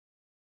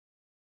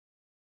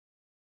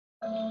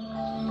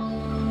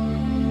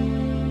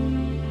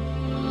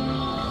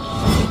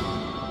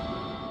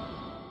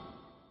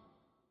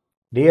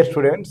Dear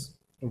students,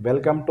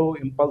 welcome to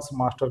Impulse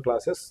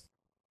Masterclasses.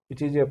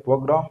 It is a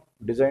program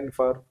designed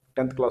for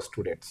 10th class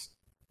students.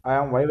 I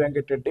am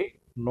Venkat Reddy,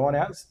 known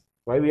as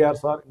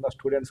YVRSR in the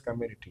students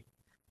community.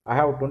 I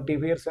have 20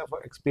 years of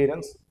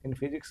experience in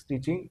physics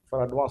teaching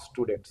for advanced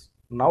students.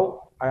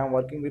 Now I am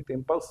working with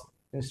Impulse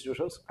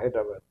Institutions,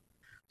 Hyderabad.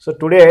 So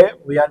today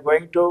we are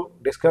going to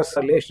discuss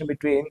the relation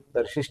between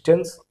the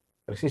resistance,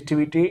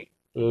 resistivity,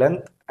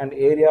 length and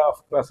area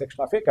of cross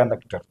section of a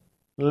conductor.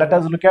 Let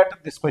us look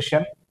at this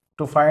question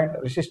to find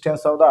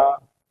resistance of the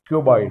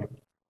cuboid.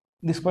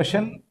 This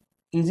question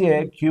is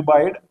a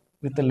cuboid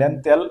with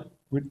length L,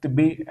 width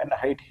B and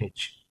height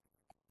H.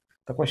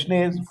 The question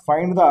is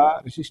find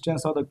the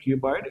resistance of the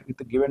cuboid with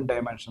the given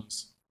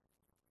dimensions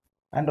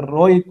and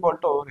rho equal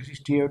to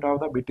resistivity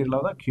of the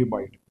material of the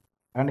cuboid.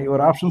 And your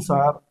options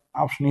are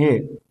option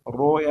A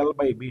rho L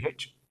by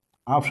BH,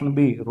 option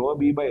B rho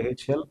B by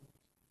HL,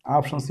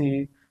 option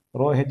C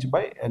rho H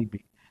by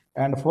LB,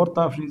 and fourth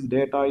option is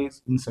data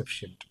is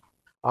insufficient.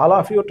 All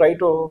of you try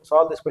to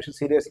solve this question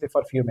seriously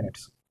for a few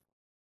minutes.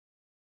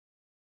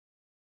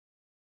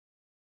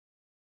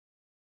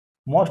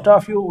 Most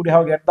of you would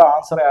have get the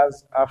answer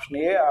as option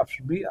A,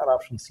 option B or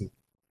option C.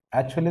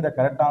 Actually, the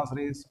correct answer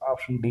is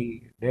option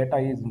D, data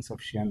is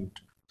insufficient.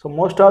 So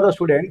most of the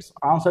students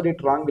answered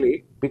it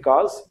wrongly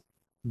because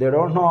they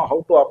don't know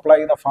how to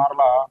apply the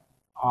formula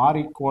R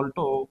equal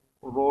to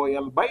rho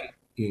L by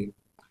A.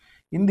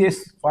 In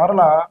this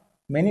formula,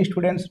 many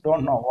students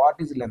don't know what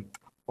is length,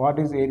 what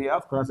is area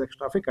of cross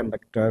section of a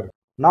conductor.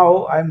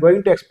 Now I am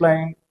going to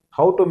explain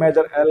how to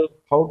measure L,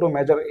 how to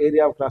measure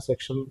area of cross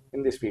section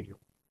in this video.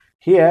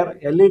 Here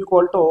L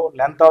equal to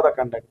length of the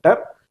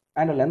conductor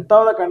and length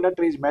of the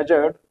conductor is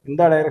measured in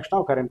the direction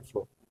of current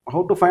flow.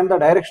 How to find the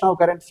direction of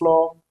current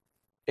flow?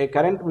 A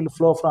current will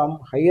flow from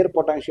higher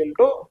potential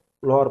to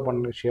lower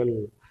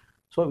potential.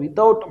 So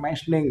without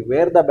mentioning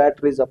where the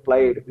battery is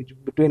applied,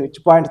 between which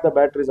points the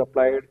battery is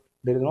applied,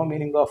 there is no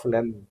meaning of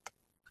length.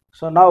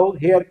 So now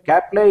here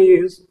capital A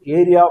is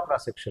area of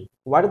cross section.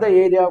 What is the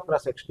area of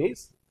cross section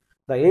is?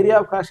 The area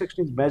of cross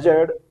section is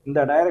measured in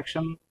the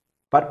direction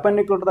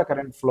perpendicular to the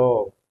current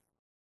flow.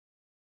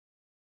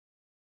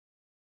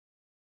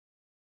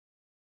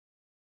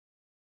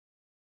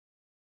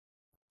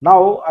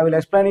 Now I will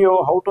explain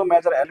you how to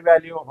measure L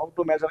value, how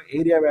to measure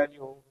area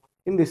value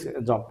in this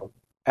example.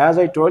 As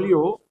I told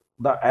you,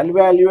 the L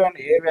value and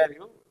A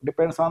value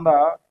depends on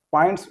the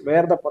points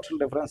where the potential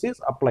difference is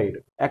applied.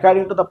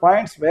 According to the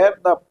points where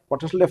the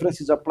potential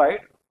difference is applied,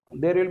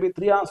 there will be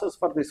three answers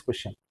for this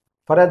question.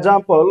 For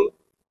example,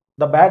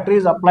 the battery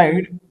is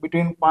applied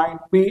between point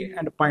P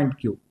and point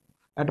Q.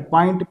 At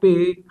point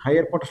P,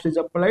 higher potential is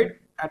applied.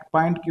 At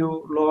point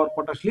Q, lower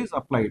potential is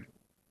applied.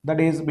 That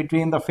is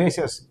between the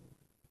phases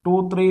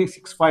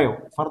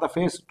 2365. For the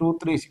phase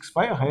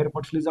 2365, higher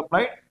potential is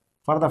applied.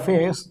 For the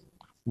phase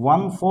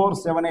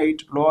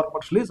 1478, lower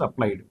potential is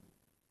applied.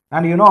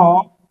 And you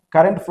know,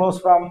 current flows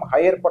from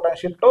higher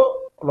potential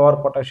to lower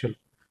potential.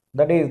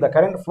 That is, the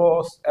current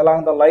flows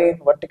along the line,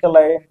 vertical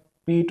line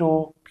P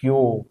to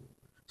Q.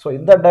 So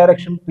in that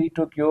direction P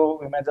to Q,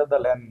 we measure the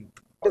length.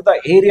 What is the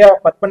area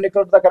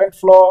perpendicular to the current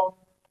flow?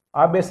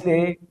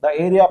 Obviously, the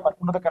area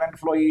perpendicular to the current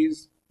flow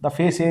is the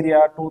face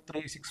area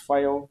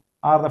 2365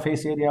 or the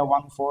face area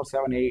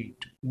 1478.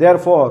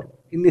 Therefore,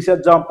 in this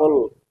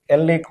example,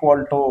 L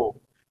equal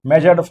to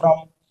measured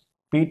from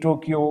P to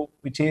Q,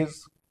 which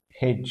is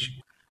H.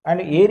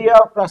 And area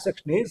of cross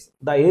section is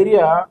the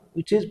area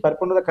which is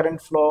perpendicular to the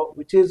current flow,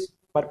 which is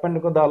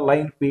perpendicular to the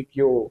line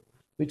PQ,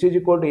 which is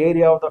equal to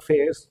area of the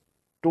face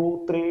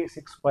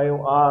 2365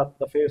 or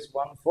the face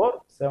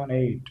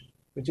 1478,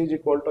 which is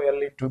equal to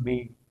L into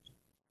B,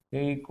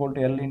 A equal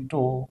to L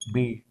into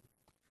B.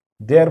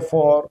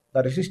 Therefore,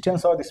 the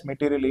resistance of this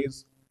material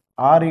is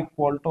R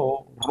equal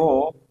to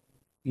rho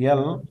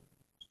L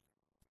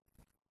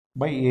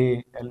by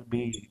A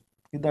LB.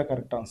 Is the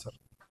correct answer.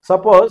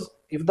 Suppose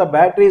if the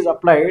battery is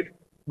applied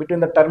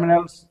between the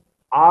terminals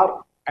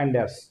R and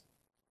S.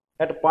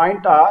 At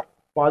point R,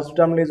 positive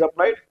terminal is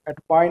applied. At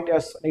point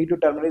S,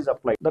 negative terminal is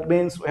applied. That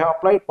means we have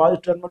applied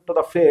positive terminal to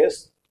the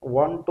phase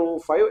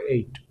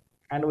 1258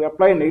 and we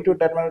apply negative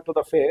terminal to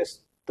the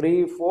phase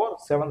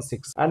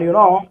 3476. And you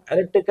know,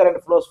 electric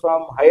current flows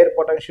from higher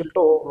potential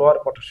to lower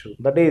potential.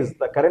 That is,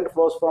 the current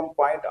flows from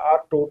point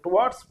R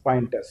towards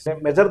point S. They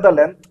measure the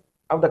length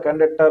of the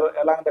conductor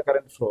along the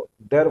current flow.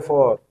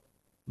 Therefore,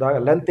 the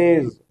length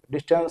is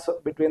distance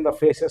between the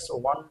phases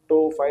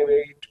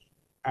 1258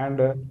 and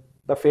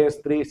the phase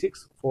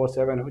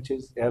 3647, which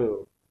is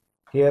L.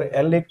 Here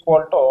L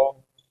equal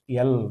to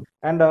L.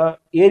 And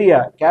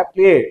area,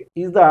 capital A,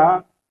 is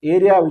the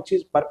area which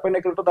is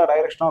perpendicular to the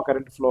direction of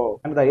current flow.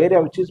 And the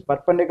area which is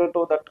perpendicular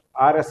to that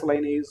RS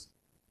line is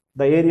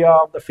the area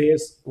of the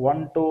phase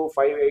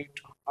 1258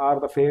 or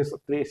the phase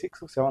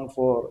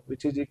 3674,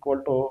 which is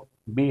equal to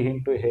B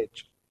into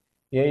H.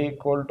 A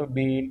equal to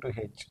B into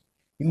H.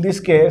 In this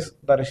case,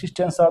 the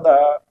resistance of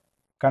the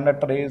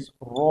conductor is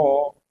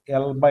rho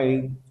L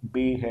by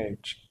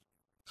BH.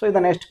 So in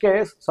the next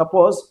case,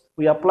 suppose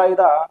we apply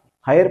the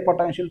higher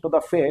potential to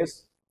the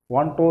phase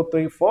 1, 2,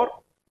 3, 4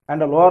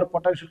 and a lower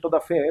potential to the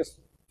phase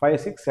 5,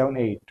 6, 7,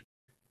 8.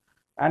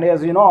 And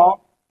as you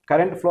know,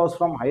 current flows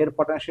from higher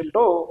potential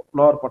to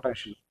lower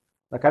potential.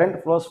 The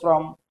current flows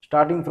from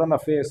starting from the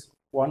phase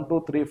 1,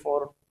 2, 3,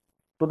 4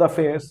 to the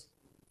phase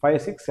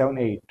 5, 6, 7,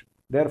 8.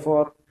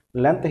 Therefore,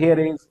 length here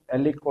is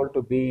L equal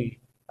to B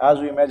as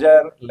we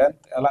measure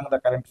length along the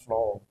current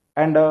flow.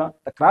 And the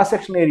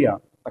cross-section area.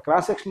 The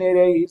cross-section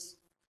area is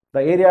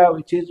the area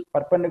which is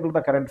perpendicular to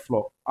the current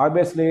flow.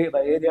 Obviously, the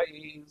area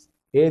is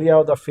area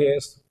of the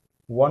phase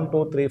 1,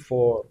 2, 3,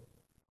 4,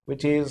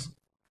 which is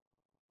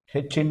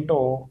H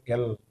into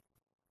L.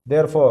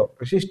 Therefore,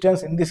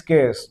 resistance in this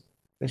case,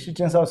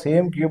 resistance of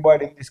same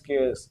cuboid in this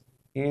case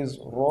is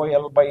rho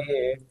L by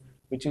A,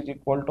 which is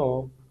equal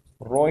to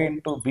rho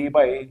into B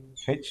by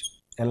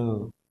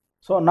HL.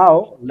 So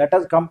now let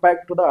us come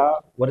back to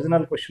the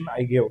original question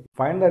I gave.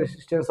 Find the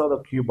resistance of the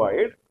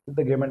cuboid with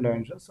the given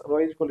dimensions. Rho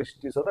is equal to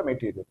resistance of the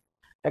material.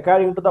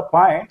 According to the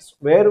points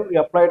where we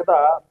applied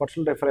the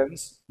potential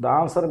difference, the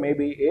answer may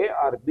be A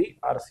or B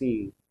or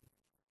C.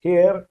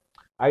 Here,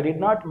 I did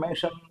not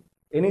mention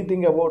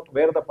anything about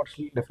where the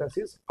potential difference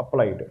is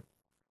applied.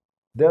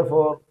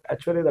 Therefore,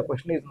 actually the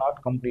question is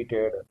not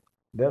completed.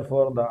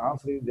 Therefore, the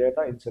answer is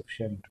data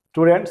insufficient.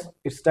 Students,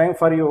 it's time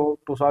for you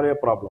to solve a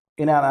problem.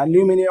 In an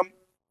aluminum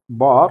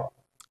bar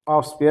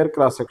of sphere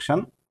cross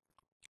section,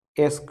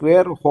 a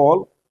square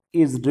hole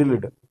is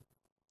drilled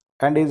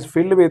and is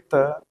filled with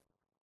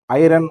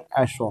iron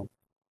as shown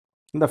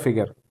in the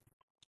figure.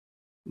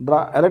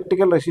 The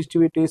electrical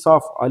resistivities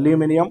of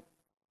aluminum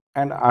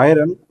and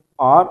iron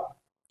are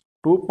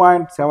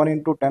 2.7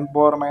 into 10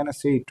 power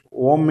minus 8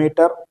 ohm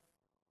meter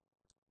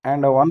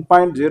and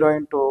 1.0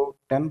 into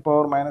 10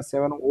 power minus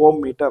 7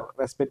 ohm meter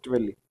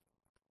respectively.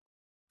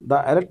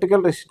 The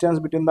electrical resistance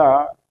between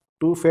the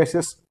two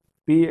faces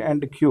P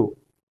and Q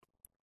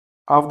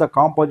of the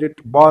composite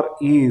bar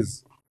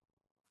is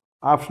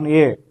option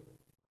A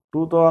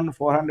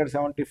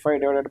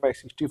 2475 divided by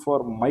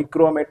 64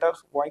 micro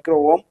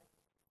ohm,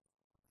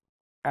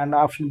 and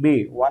option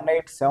B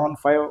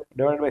 1875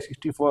 divided by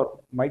 64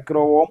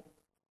 micro ohm,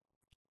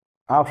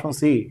 option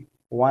C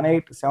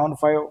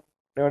 1875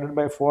 divided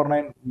by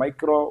 49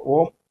 micro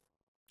ohm,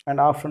 and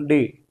option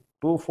D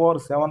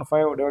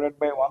 2475 divided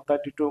by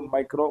 132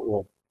 micro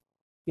ohm.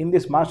 In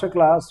this master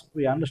class,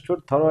 we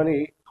understood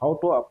thoroughly how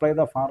to apply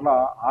the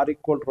formula R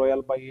equal to rho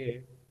L by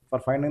A for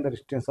finding the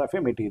resistance of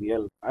a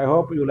material. I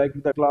hope you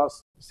liked the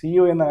class. See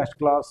you in the next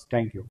class.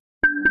 Thank you.